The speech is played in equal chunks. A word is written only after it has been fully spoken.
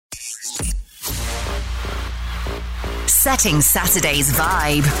setting Saturday's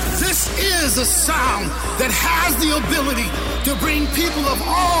vibe. This is a sound that has the ability to bring people of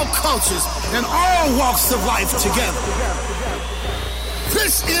all cultures and all walks of life together.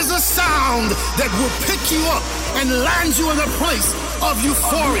 This is a sound that will pick you up and land you in a place of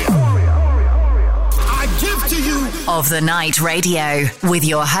euphoria. I give to you Of the Night Radio with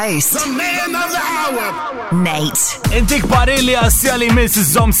your host, the man of the hour, Nate. Intik parilli għassja li miss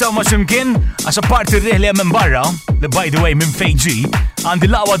iż-żom sewma ximkien, għaxa parti r-riħli minn barra, li by the way minn Fiji, għandi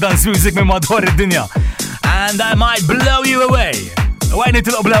l-aqwa dance music minn madwar id-dinja. And I might blow you away. Għajni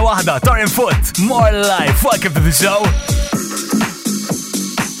tilqbla wahda, Torin Foot, More Life, welcome to the show.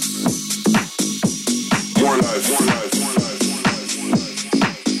 More life, more life.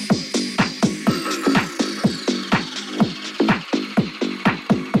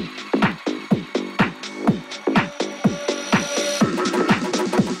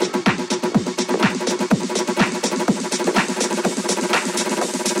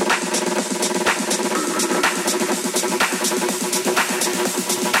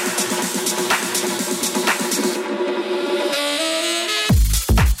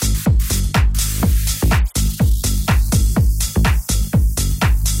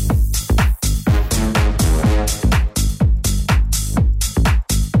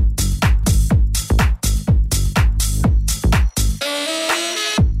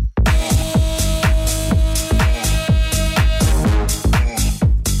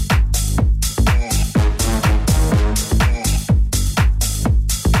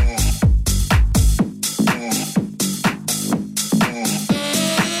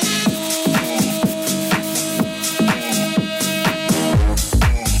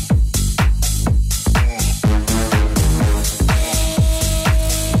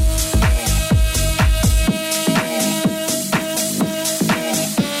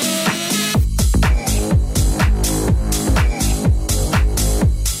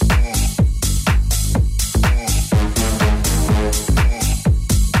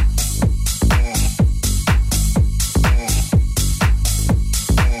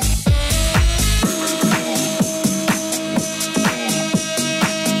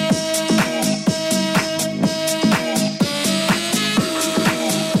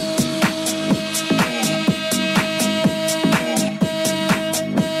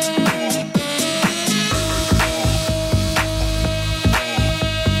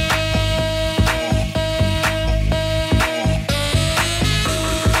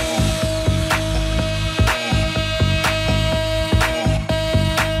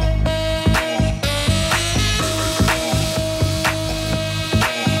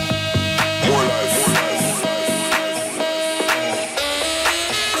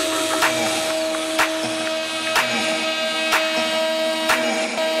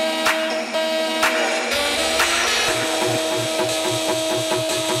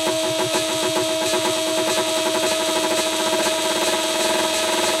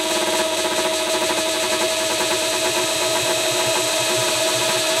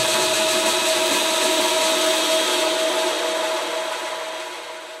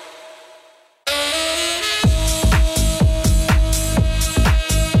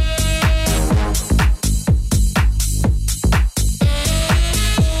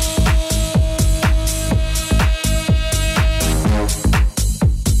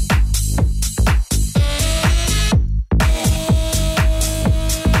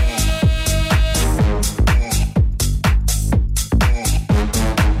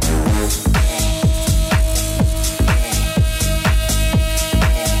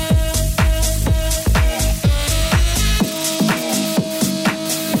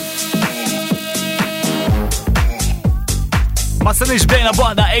 Ma stanix bejna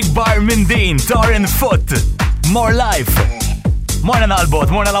baqda ikbar minn din, Torin Foot, More Life. Morna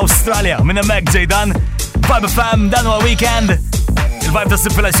nal-bot, morna l-Australia, minn emmek ġejdan, Vibe FM, dan huwa weekend. Il-vibe ta'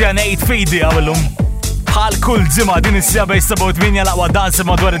 sifilaxjan 8 fidi għawillum. Bħal kull ġimma din is-sija bej 7 l-aqwa dansi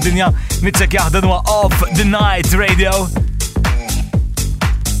madwar id-dinja, nitċek jaħdan huwa Off the Night Radio.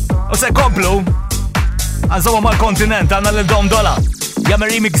 U se komplu, għanżomma mal-kontinent, għanna l-dom dola.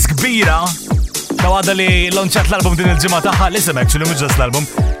 Jagħmel remix kbira, ta' għada li lonċat l-album din il-ġimma taħħa, l-isem actually mhux ġast l-album.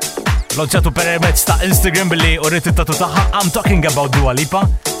 Lonċatu permezz ta' Instagram billi urrit it-tatu taħħa, I'm talking about Dua Lipa.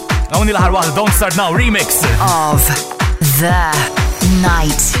 Għawni l-ħar waħda, Don't Start Now remix. Of the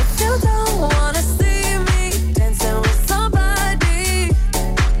Night.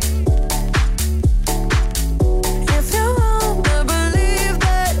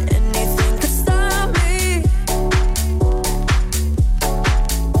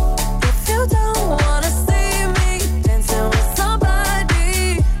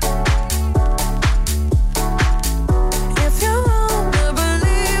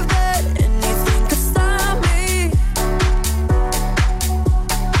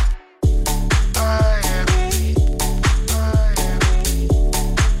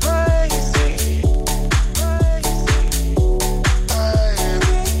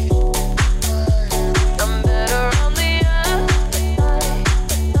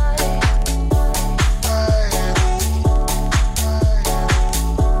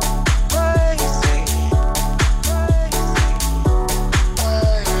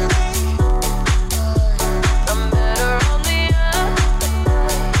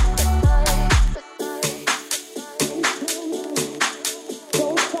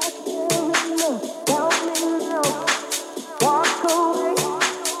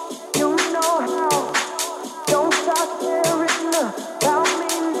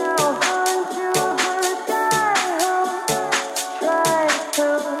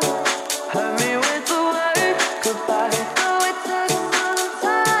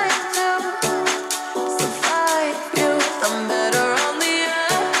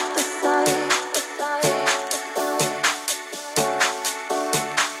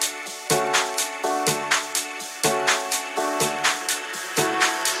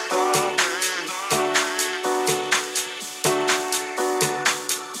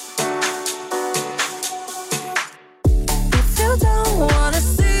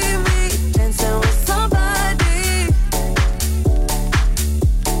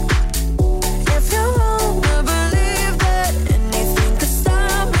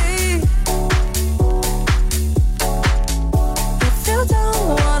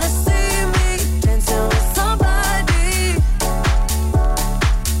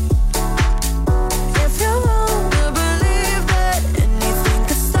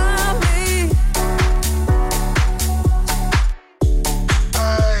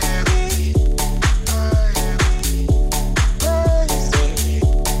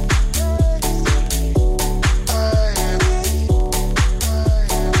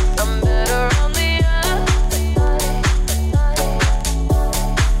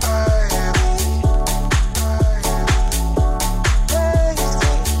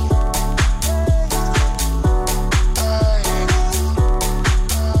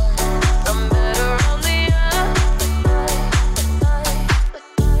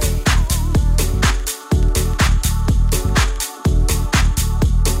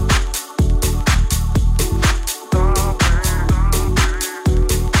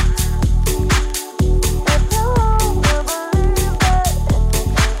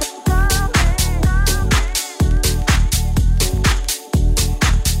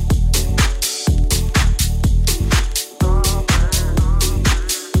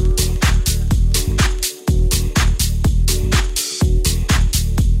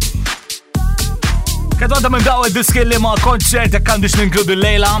 Kadwanta minn daw id-diski li ma konċert jekk għandix ninkludu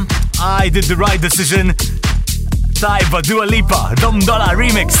l-lejla. I did the right decision. Tajba, Dua Lipa, Dom Dolla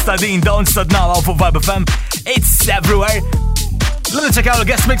remix ta' din Don't Stop Now għaw fuq Vibe FM. It's everywhere. L-għu ċekjaw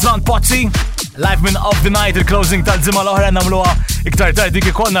l-guest mix man Pozzi. Live minn Of the Night, il-closing tal-ġimma l-oħra namluwa iktar tard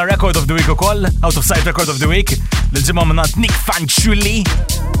dik ikonna Record of the Week ukoll, Out of Sight Record of the Week. L-ġimma minnant Nick Fanciulli.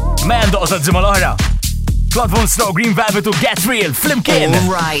 Man doqos tal-ġimma l-oħra. Claude Von Stroh, Green Velvet to Get Real, Flimkin. All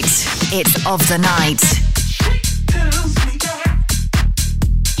right, it's Of the Night.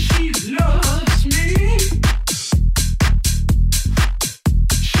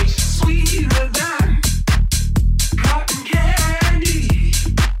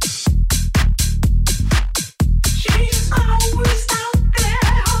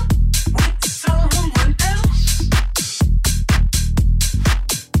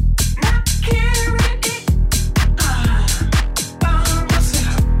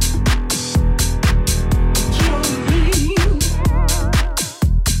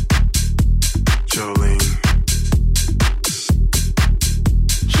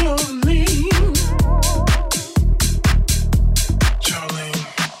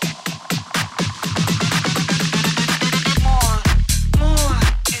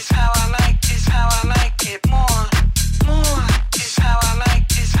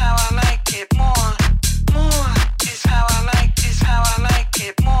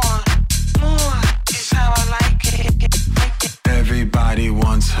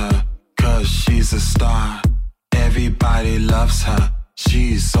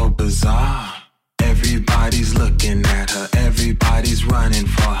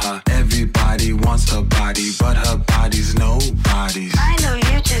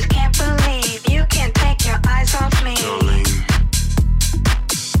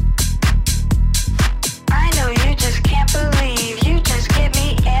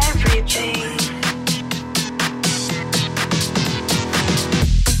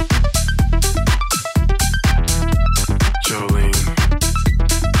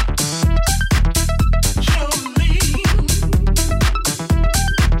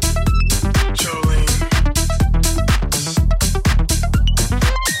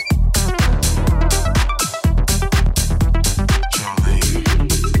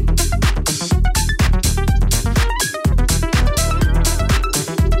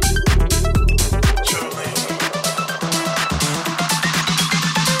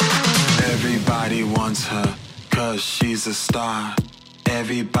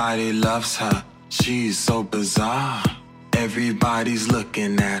 She's so bizarre. Everybody's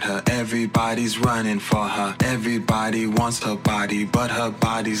looking at her. Everybody's running for her. Everybody wants her body, but her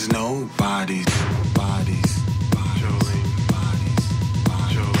body's nobody's. Bodies.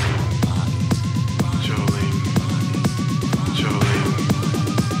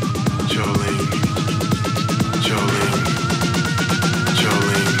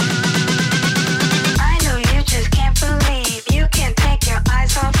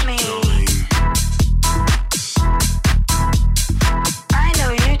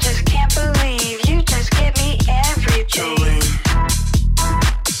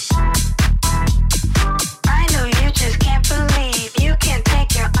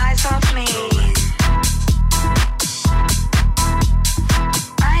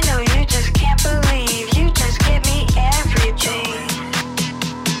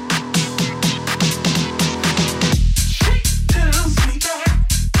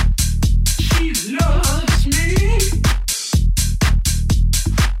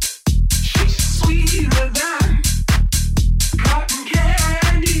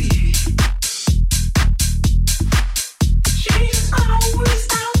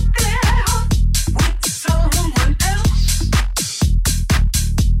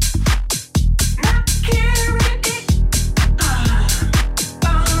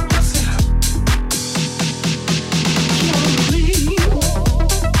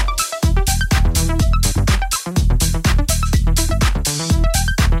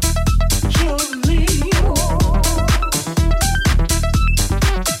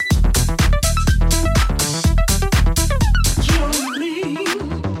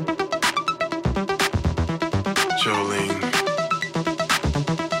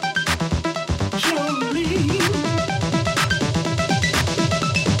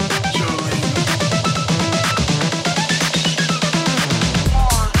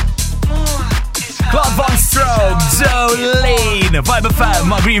 Vibe FM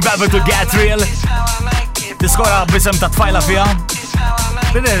ma' Green Velvet to Get Real. Diskora bisem ta' tfajla fija.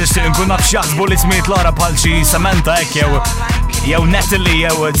 Bidin nishtiq nkun naf x'jaħsbu li smiet l-ora bħal xi Samantha hekk jew Natalie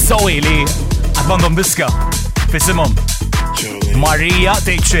jew Zoe li għad m'għandhom diska fisimhom. Marija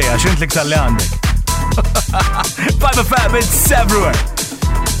tgħid xejn għax int l-iktar li għandek. Vibe FM, it's everywhere.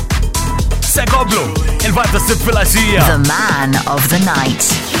 Se koblu, il-vibe ta' sib fil-axija. The man of the night,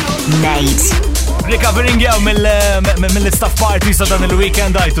 Nate. Recovering jew mill-staff party sa' dan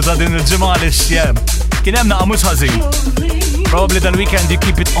il-weekend għajtu ta' din il-ġimgħa li xjem. Kien hemm naqa' mhux ħażin. Probably dan weekend you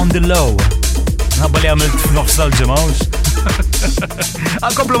keep it on the low. Nħabba li għamilt f'nofs tal-ġimgħa.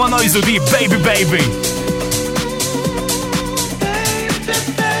 Għankomplu ma' noizu di, baby baby.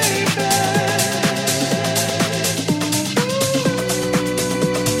 Baby baby.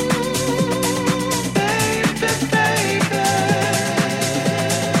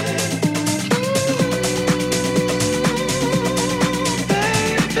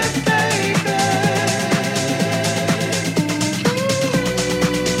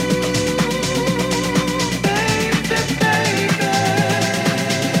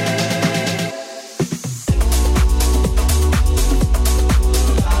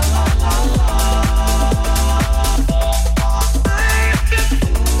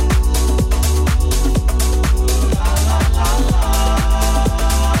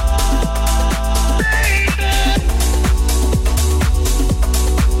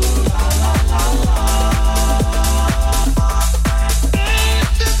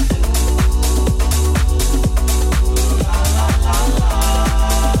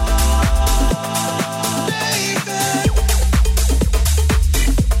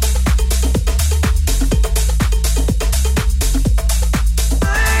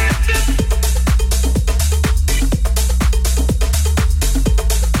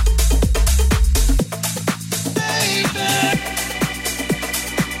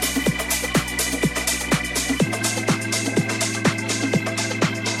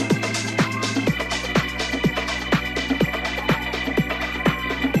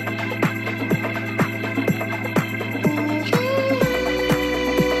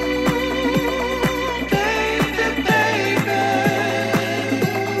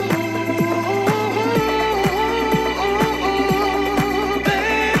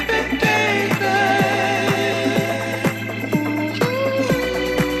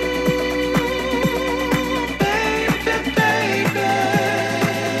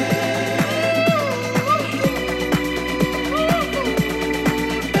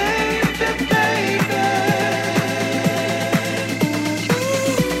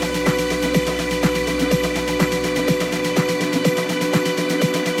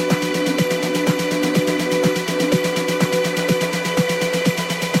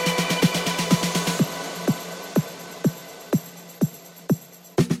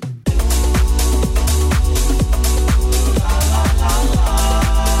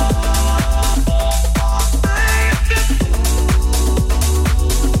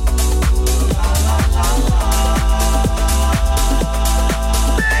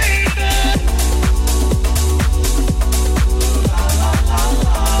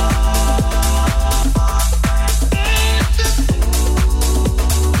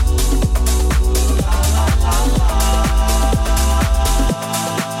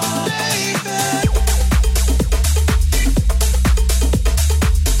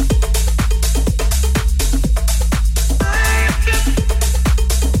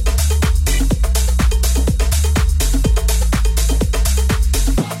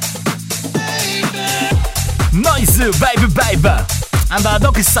 Għanda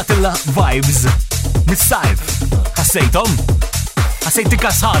dok is-satilla vibes mis-sajf. Ħassejtom? Ħassejt tika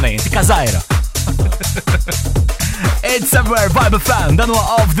sħana, tika zaħira. It's everywhere, Vibe FM, dan huwa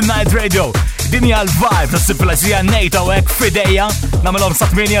Off the Night Radio. Din hija l-vibe tas-sipilazija Nate hawnhekk f'idejja. Nagħmelhom sa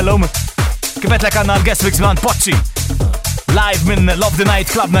 8 llum. Kifet lek għandna l-guest mix man Poċċi. Live minn Love the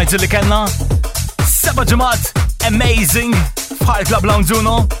Night Club Nights li kellna. 7 ġimgħat amazing f'Hard Club Lounge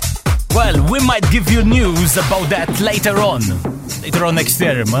Uno. Well, we might give you news about that later on. Later on next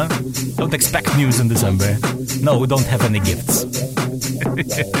year, man. Don't expect news in December. No, we don't have any gifts.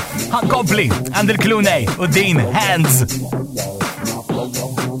 Uncompli, and il-Clune, Udin, hands.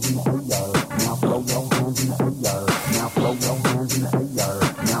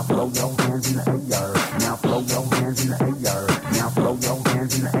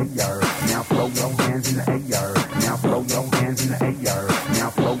 Now throw your hands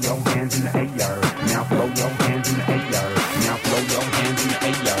in the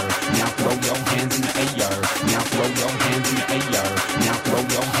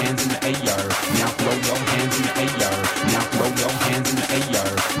air.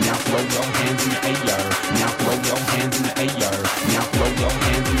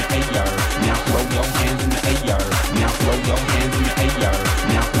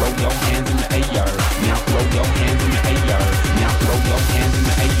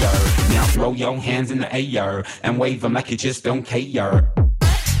 throw your hands in the air and wave them like you just don't care.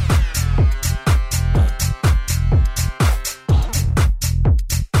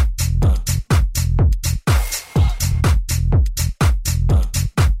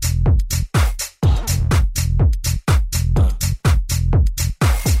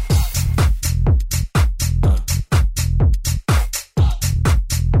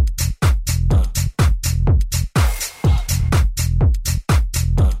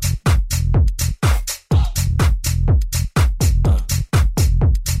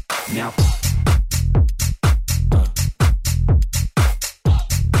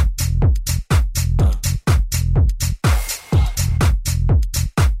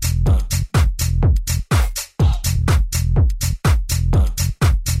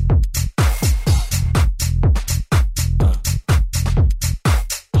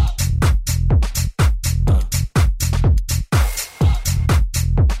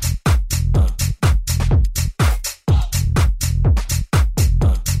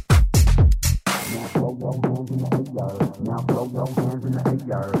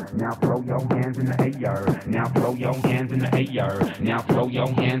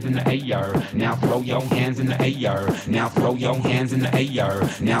 Now throw your hands in the air. Now throw your hands in the air.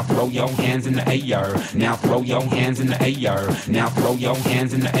 Now throw your hands in the air. Now throw your hands in the air. Now throw your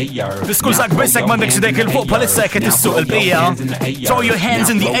hands in the air. Diskużak bissek mandek xidek il-fuq palissa jekk tissuq il-bija. Throw your hands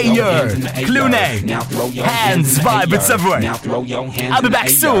in the air. Clune. Hands vibe, it's everywhere. I'll be back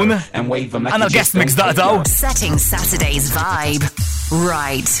soon. And I'll guest mix that out. Setting Saturday's vibe.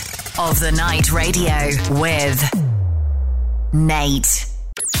 Right of the Night Radio with Nate.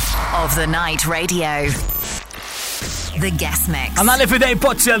 Of the Night Radio. The Guest Mix. Għanna li fidej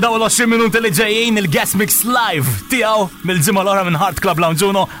poċċel daw l-20 minuti li ġejjin il-Guest Mix live tijaw mill-ġimma l-ora minn Hard Club Lounge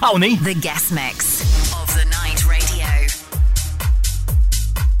Uno. Għawni. The Guest Mix of the Night Radio.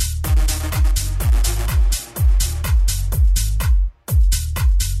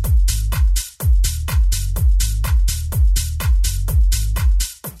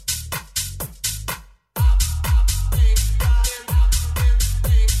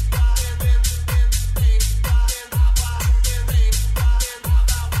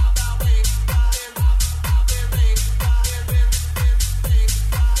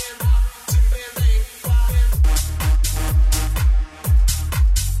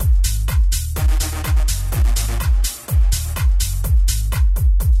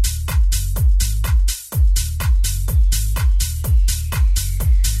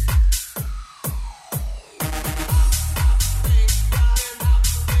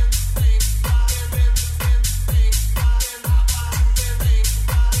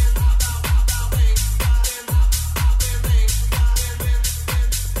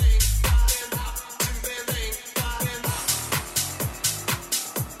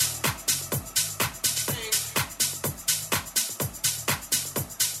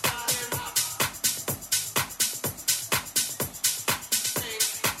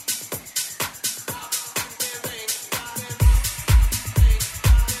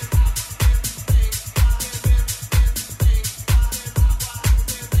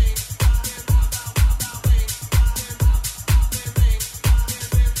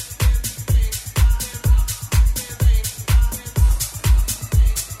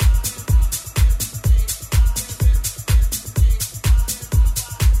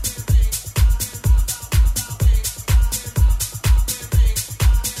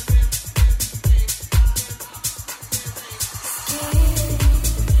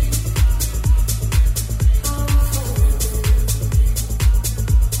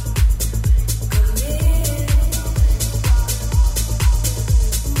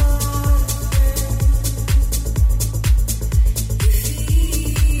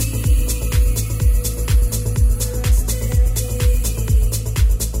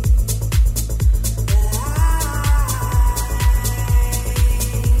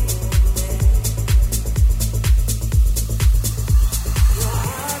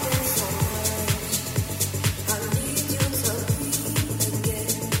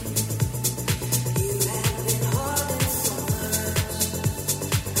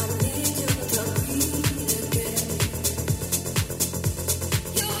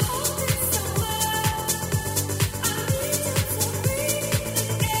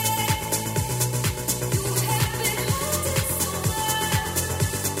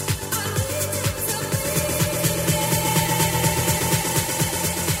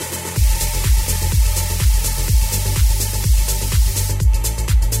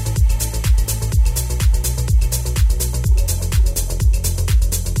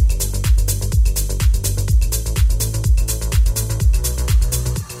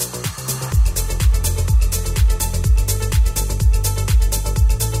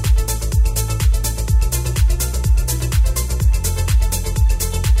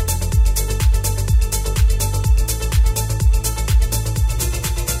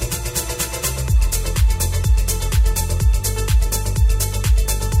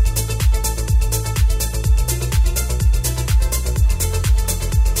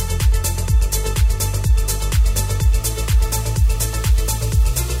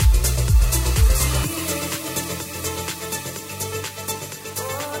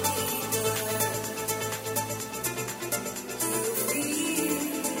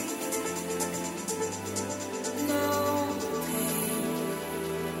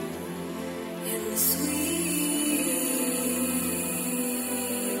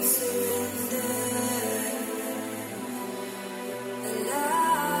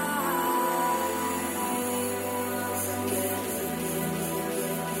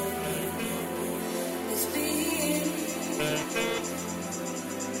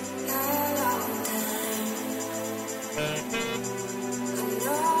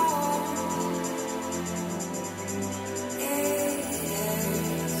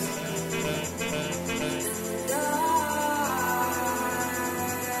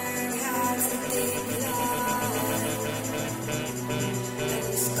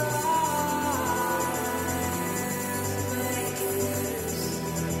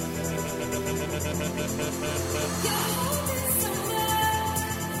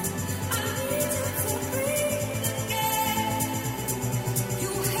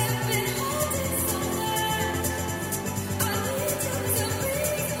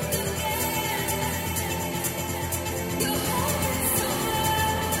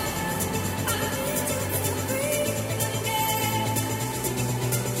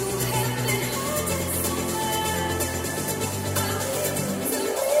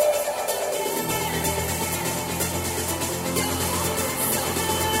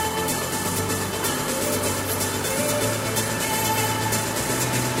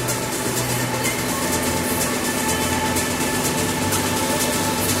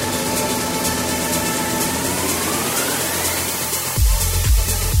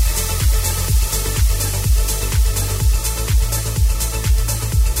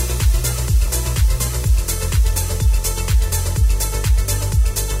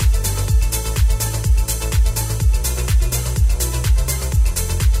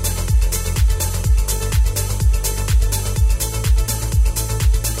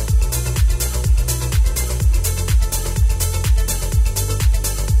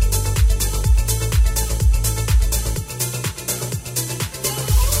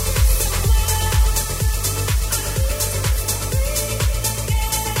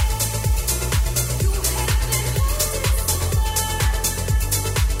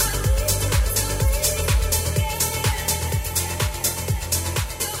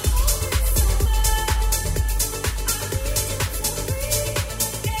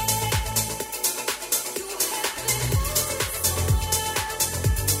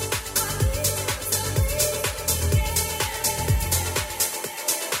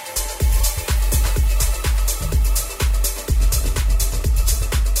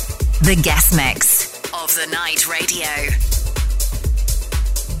 The guest mix of the night radio.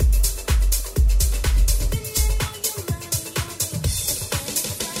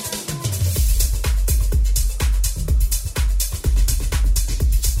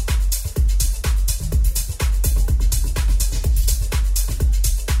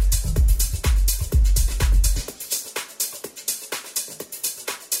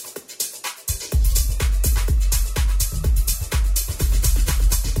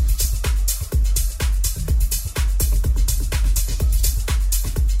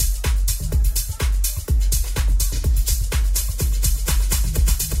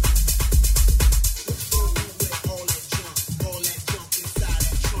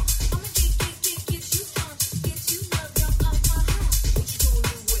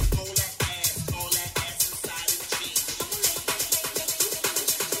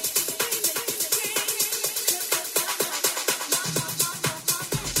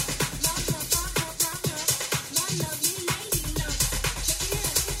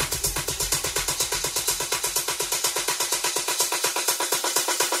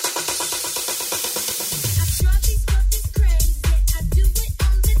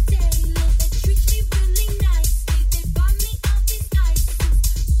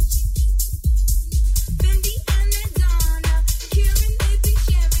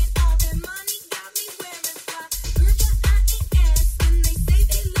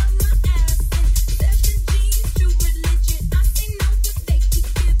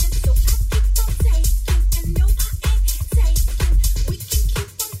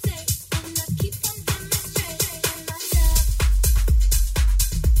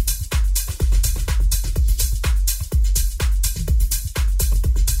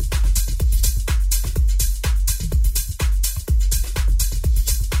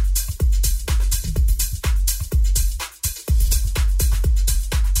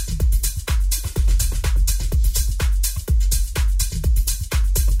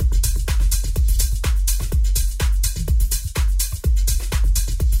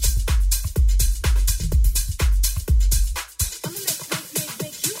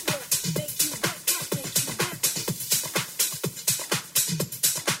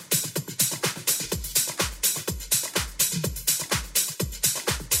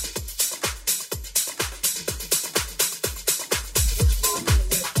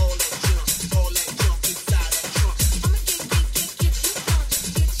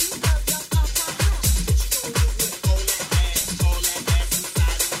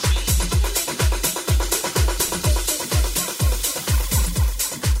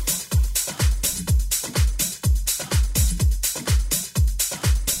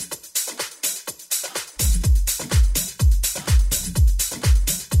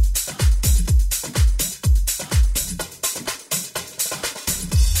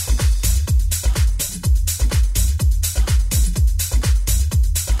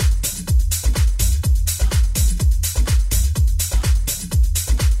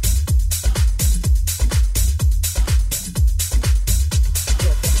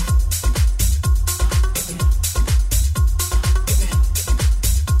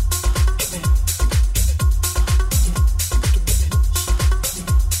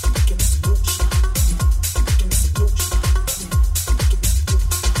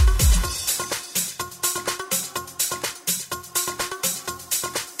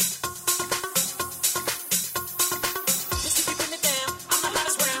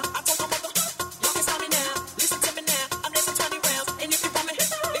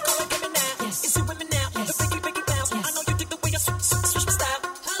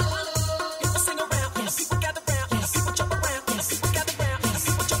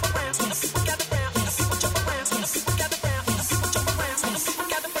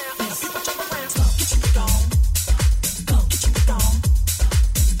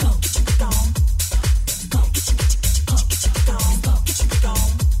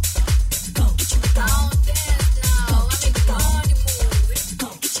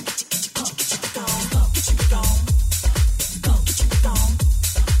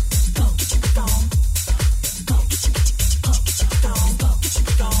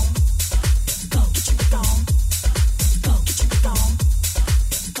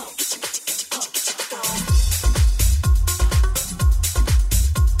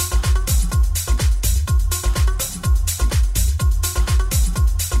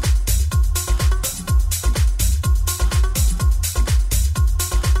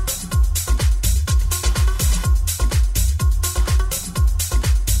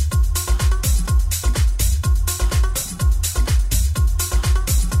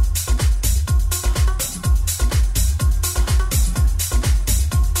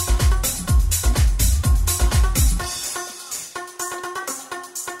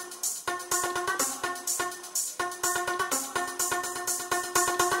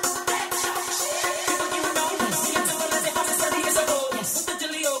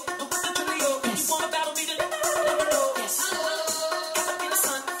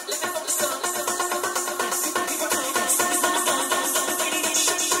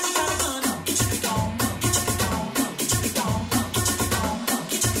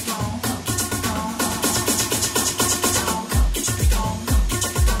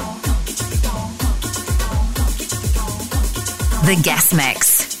 The guest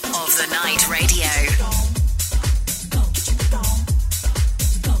mix of the night radio.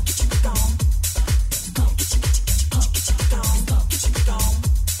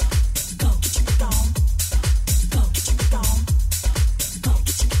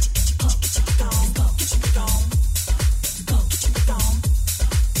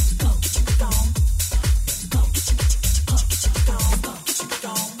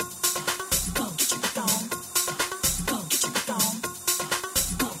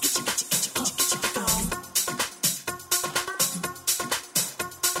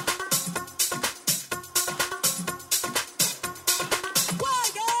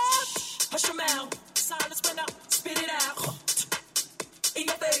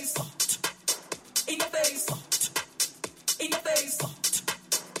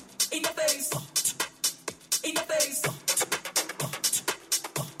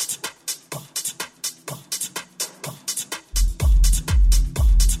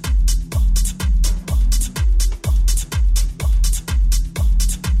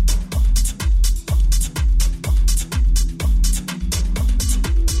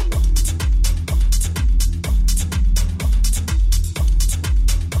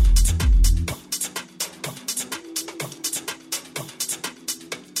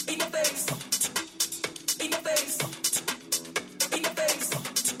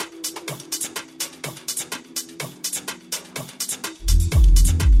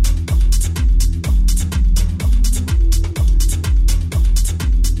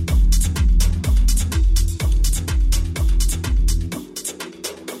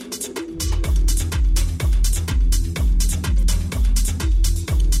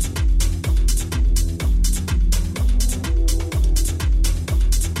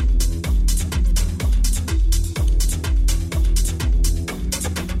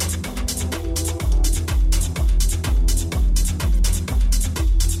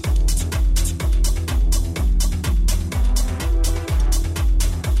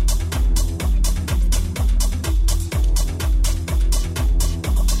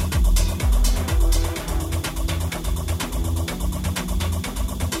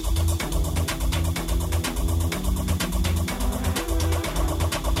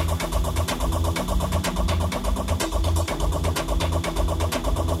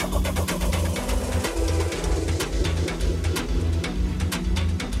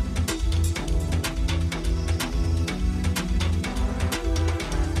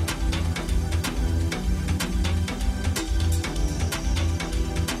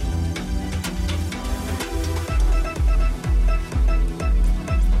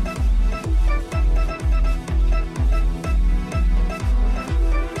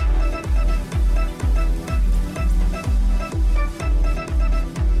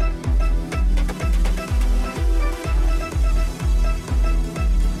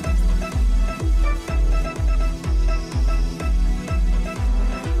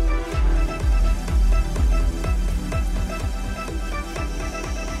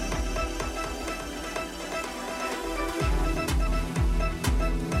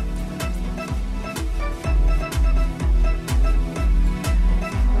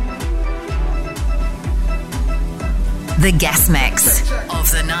 The guest mix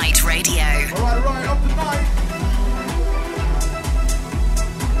of the night radio. Alright, up the night.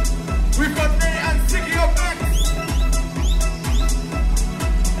 We've got Nate and Ziggy up next.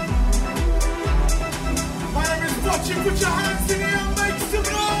 My name is Watching. Put your hands in the air and make some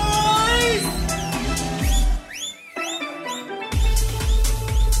noise.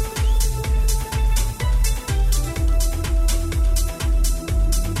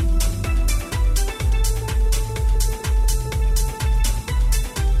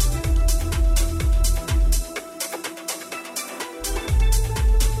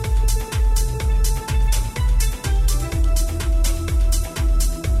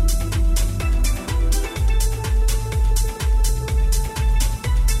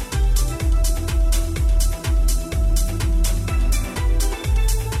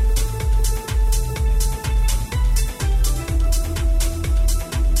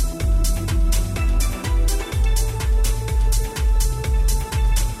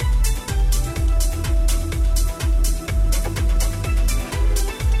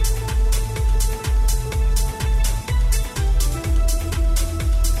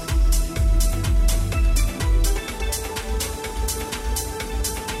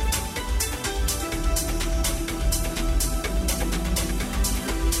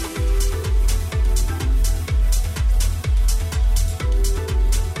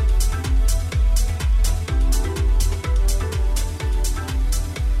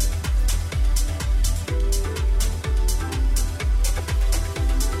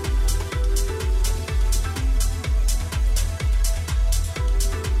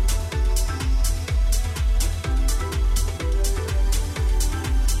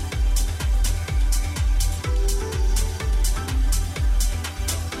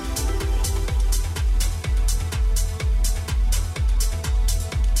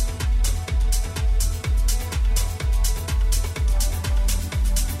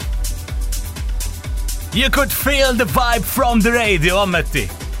 You could feel the vibe from the radio, ammetti.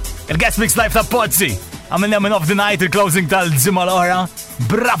 Il-Guest Mix Live ta' Pozzi. Għamilna minn Off the Night il-closing tal-ġimma l-oħra.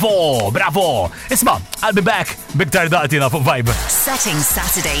 Bravo, bravo. Isma, I'll be back biktar daqtina fuq Vibe. Setting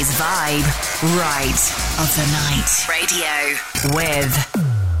Saturday's vibe right of the night. Radio with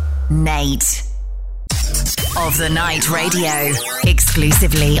Nate. Of the Night Radio,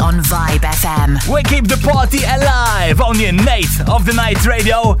 exclusively on Vibe FM. We keep the party alive, only Nate of the Night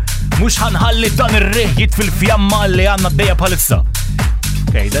Radio. Mux ħanħalli dan ir-riħ jitfil fjamma li għanna d-dejja bħalissa.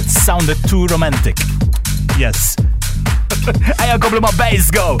 Okay, that sounded too romantic. Yes. Ejja komplu ma' bass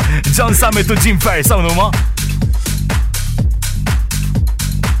go. John Summit u Jim Ferris, sawnu ma'.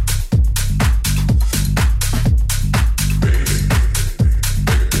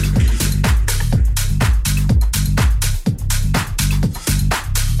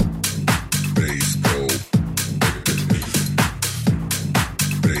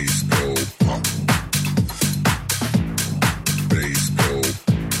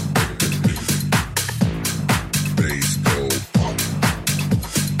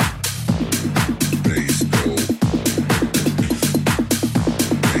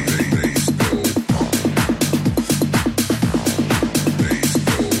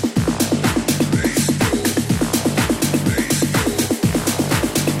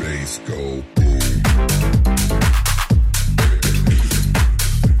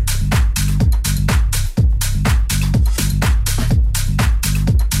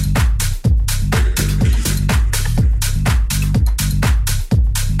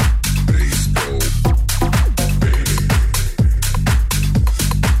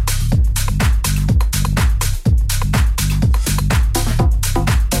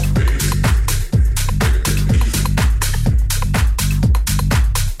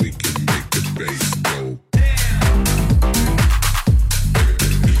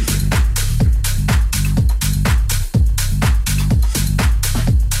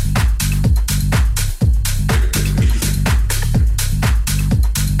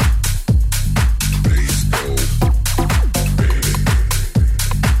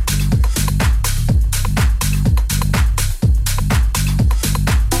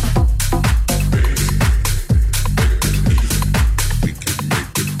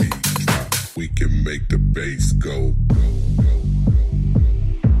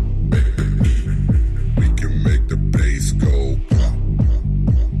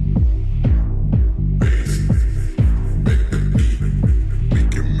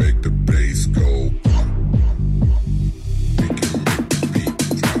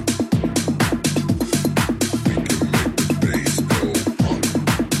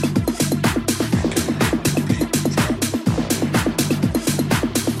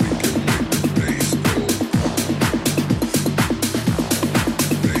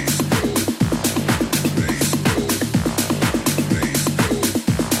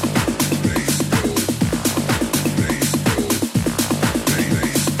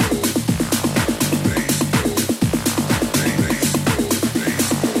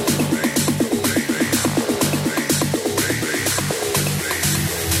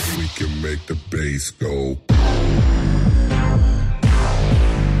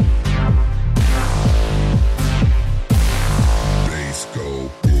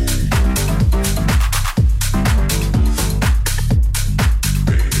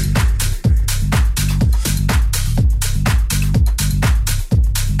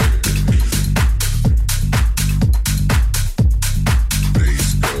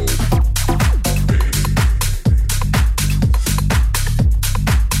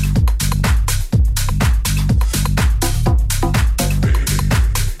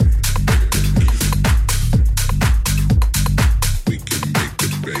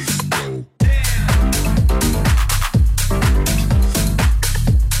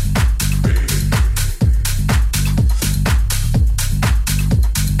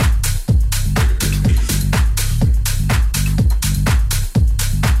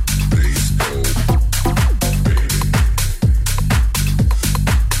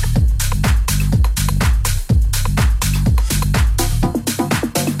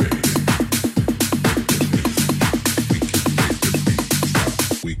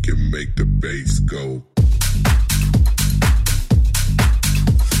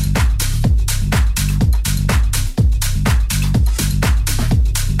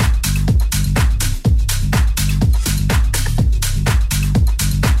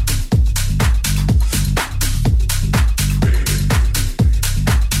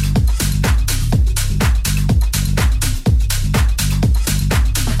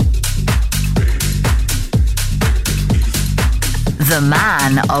 The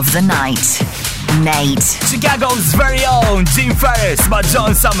man of the night. Nate. Chicago's very own Dean Ferris ma'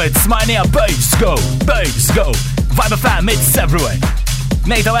 John Summit. Smajnija Babes Go, Babes Go. Vibe FM, it's everywhere.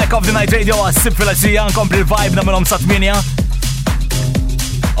 Nate għawek of the night radio għassib fil-asija nkompli l-vibe namilom sa' 8.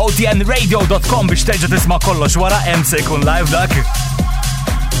 otnradio.com biex terġa tisma' kollox wara hemm se jkun live dak.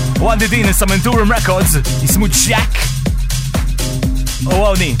 U għandi din issa minn Tourum Records jismu Jack. U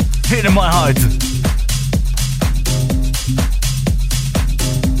għawni, Here in My Heart.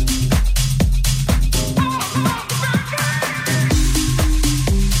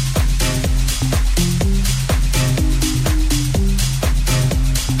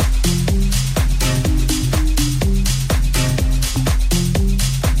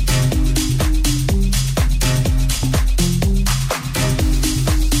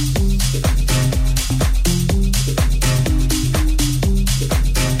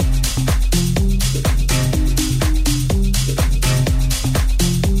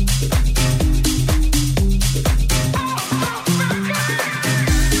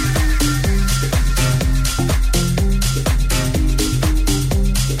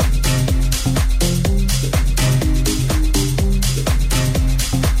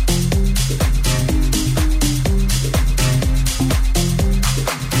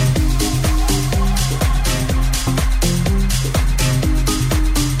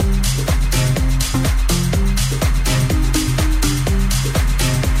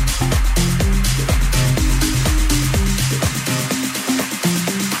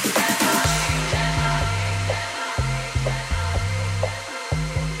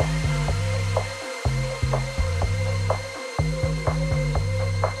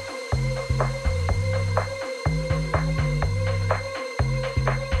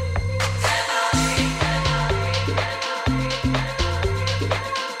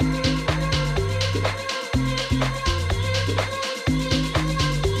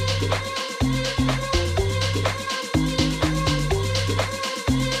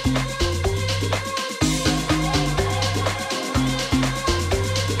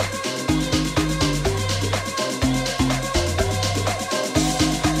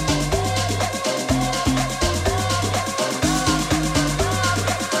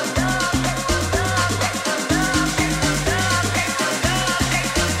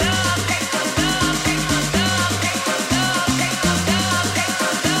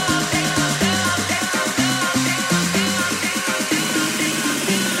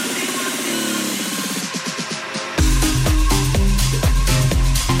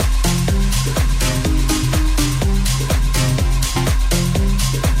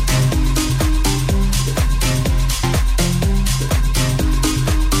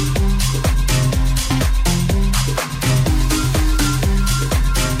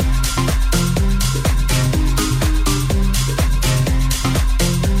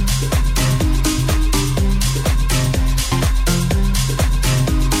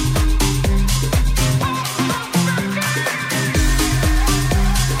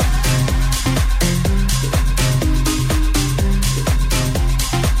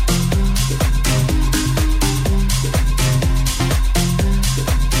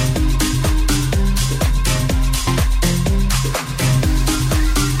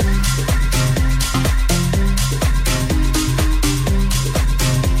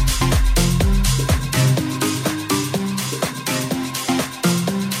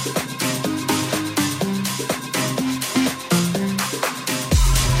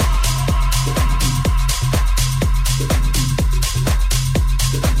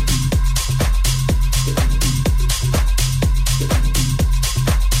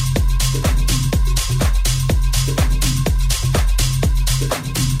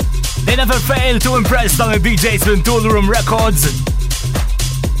 never fail to impress dawn il-DJs minn Tourum Records.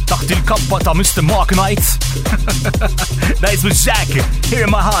 Taħt il-kappa ta' Mr. Mark Knight. Nice with Jack, Here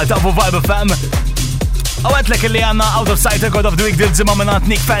in My Heart, Abu Vibe FM. Għawetlek li għanna Out of Sight Record of the Week dil-ġimma minnant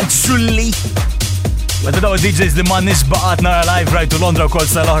Nick Fan Trulli. Meta daw il-DJs li ma nix baqat nara live right to Londra u kol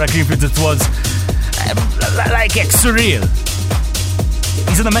sal-ohra kif it was like surreal.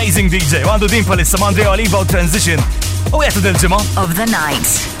 He's an amazing DJ. Għandu din palissa Mandre Oliva u Transition. U jgħetu dil-ġimma of the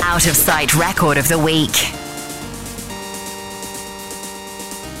night, Out of Sight Record of the Week.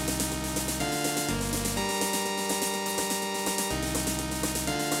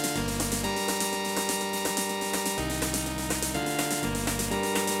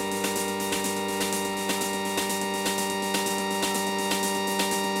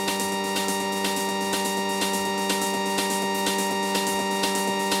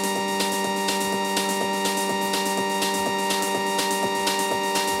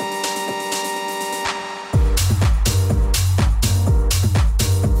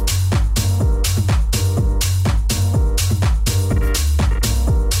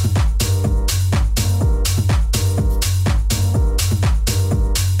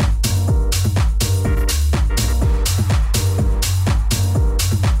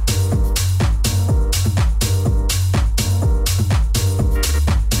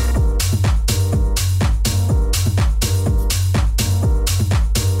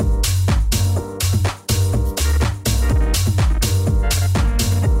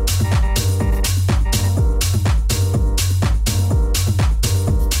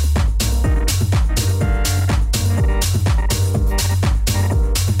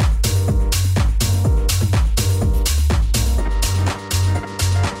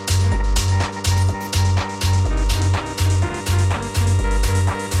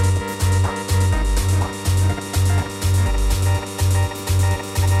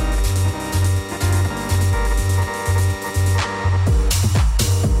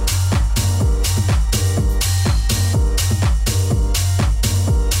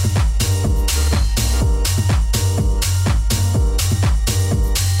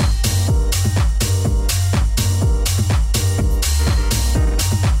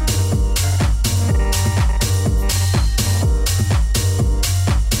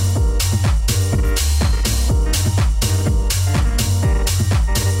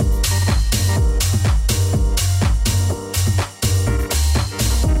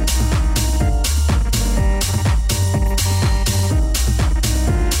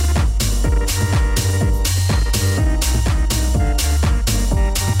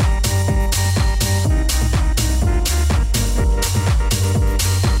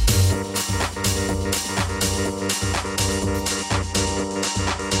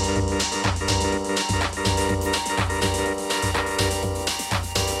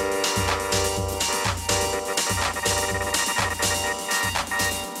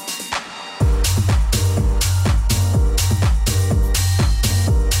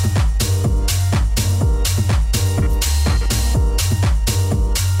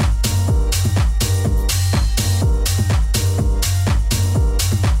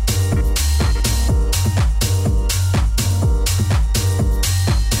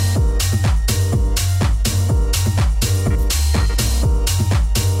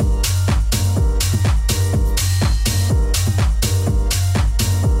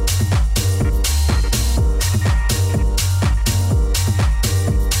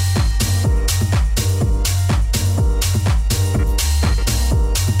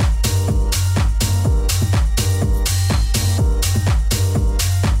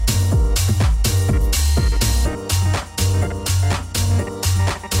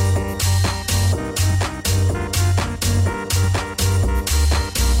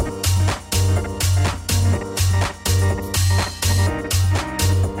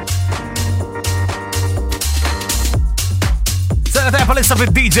 ta' palissa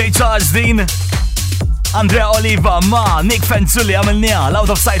fil-DJ Charles din. Andrea Oliva ma Nick Fenzulli għamilnija l-Out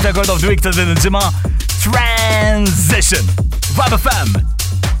of Sight Record of the Week ta' din il-ġimma. Transition. Vibe FM.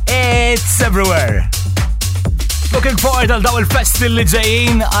 It's everywhere. Looking forward għal daw il-festi li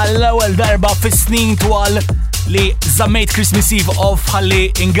ġejjin għall-ewwel darba fis-snin twal li zammejt Christmas Eve off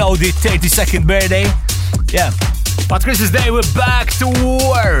ħalli ingawdi 32nd birthday. Yeah. But Christmas Day we're back to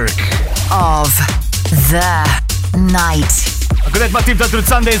work. Of the night. Għudet ma' tim ta' Truth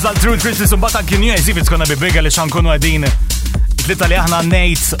Sundays għal Truth Christmas un batan kien New Year's Eve it's gonna be big li xankunu għedin it-tlieta li aħna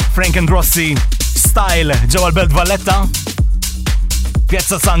Nate, Frank and Rossi style ġewa l-Belt Valletta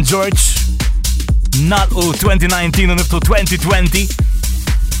Piazza San George nalqu 2019 u niftu 2020.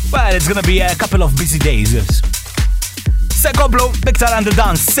 Well, it's gonna be a couple of busy days. Se koblu biktar għand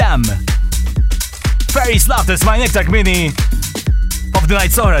il-dan Sam Ferry Slaughter smajn iktar kmini of the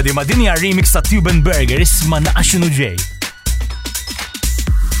night soħra di ma dinja remix ta' Tube and Burger isma naqaxinu ġej.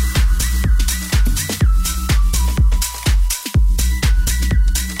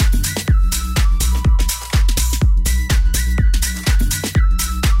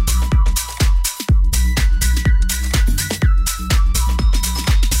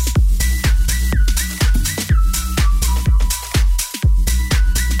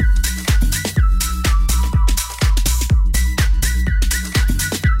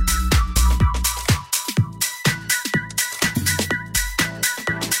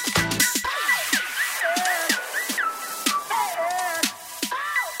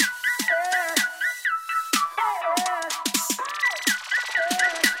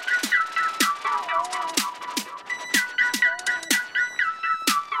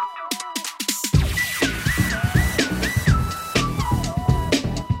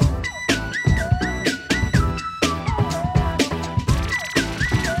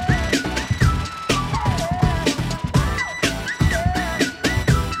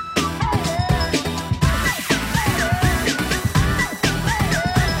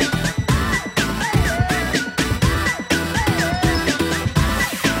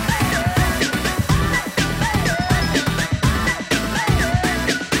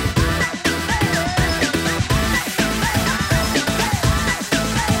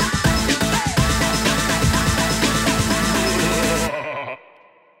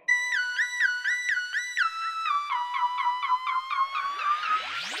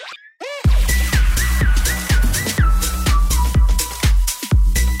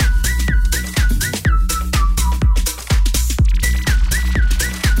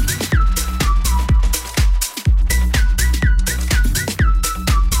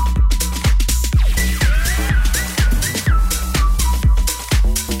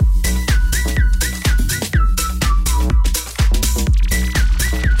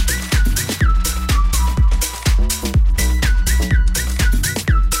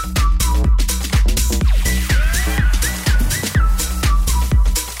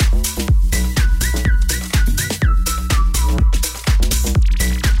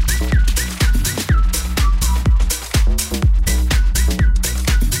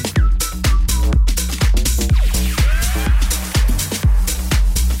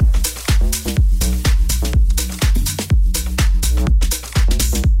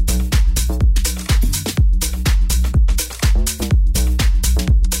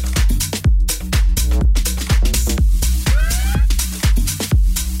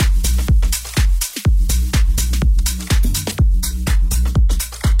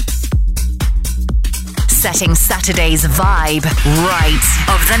 Setting Saturday's vibe right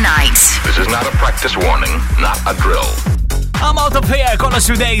of the night. This is not a practice warning, not a drill. I'm out of here, kollox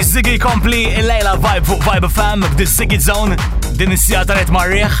today, Ziggy kompli il-lejla vibe fuq Vibe FM b'dis Ziggy Zone, din is-sijata ret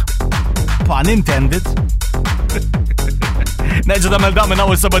marriħ. Pun intended. Neġa damel da minn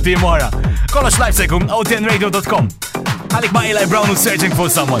għaw il-sabati mora. Kollox live sekum, otnradio.com. Għalik ma' Eli Brown u Searching for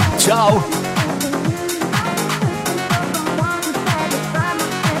Someone. Ciao!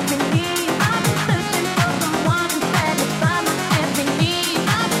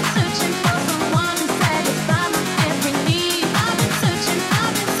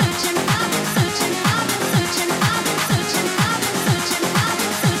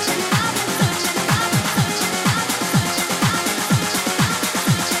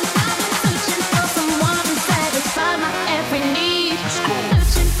 Every need.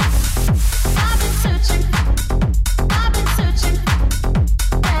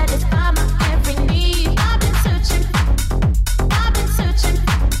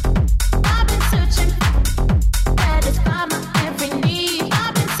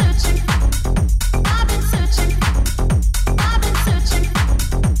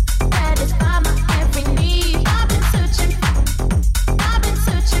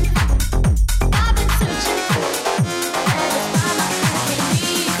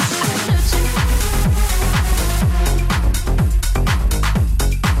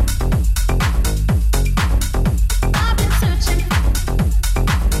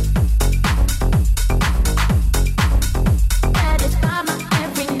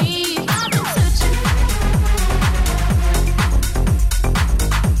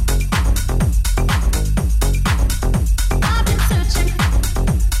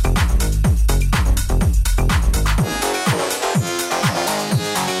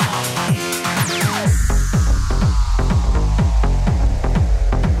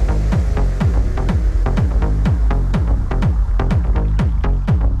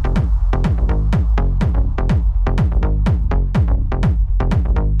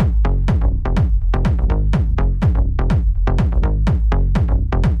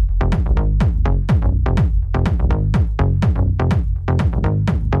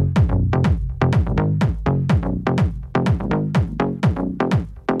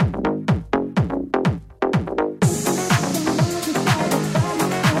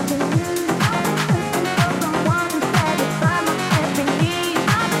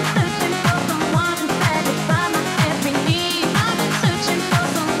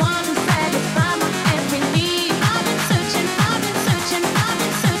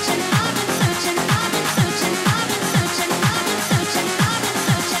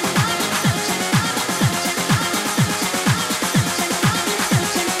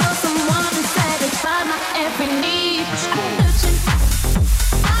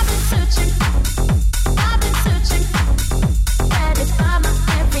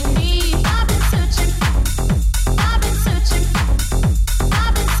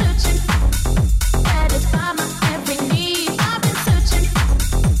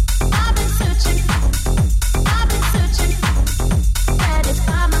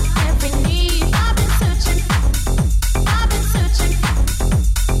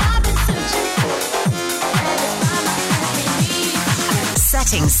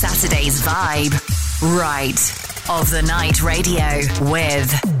 Starting Saturday's vibe. Right of the Night Radio with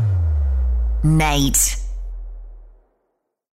Nate.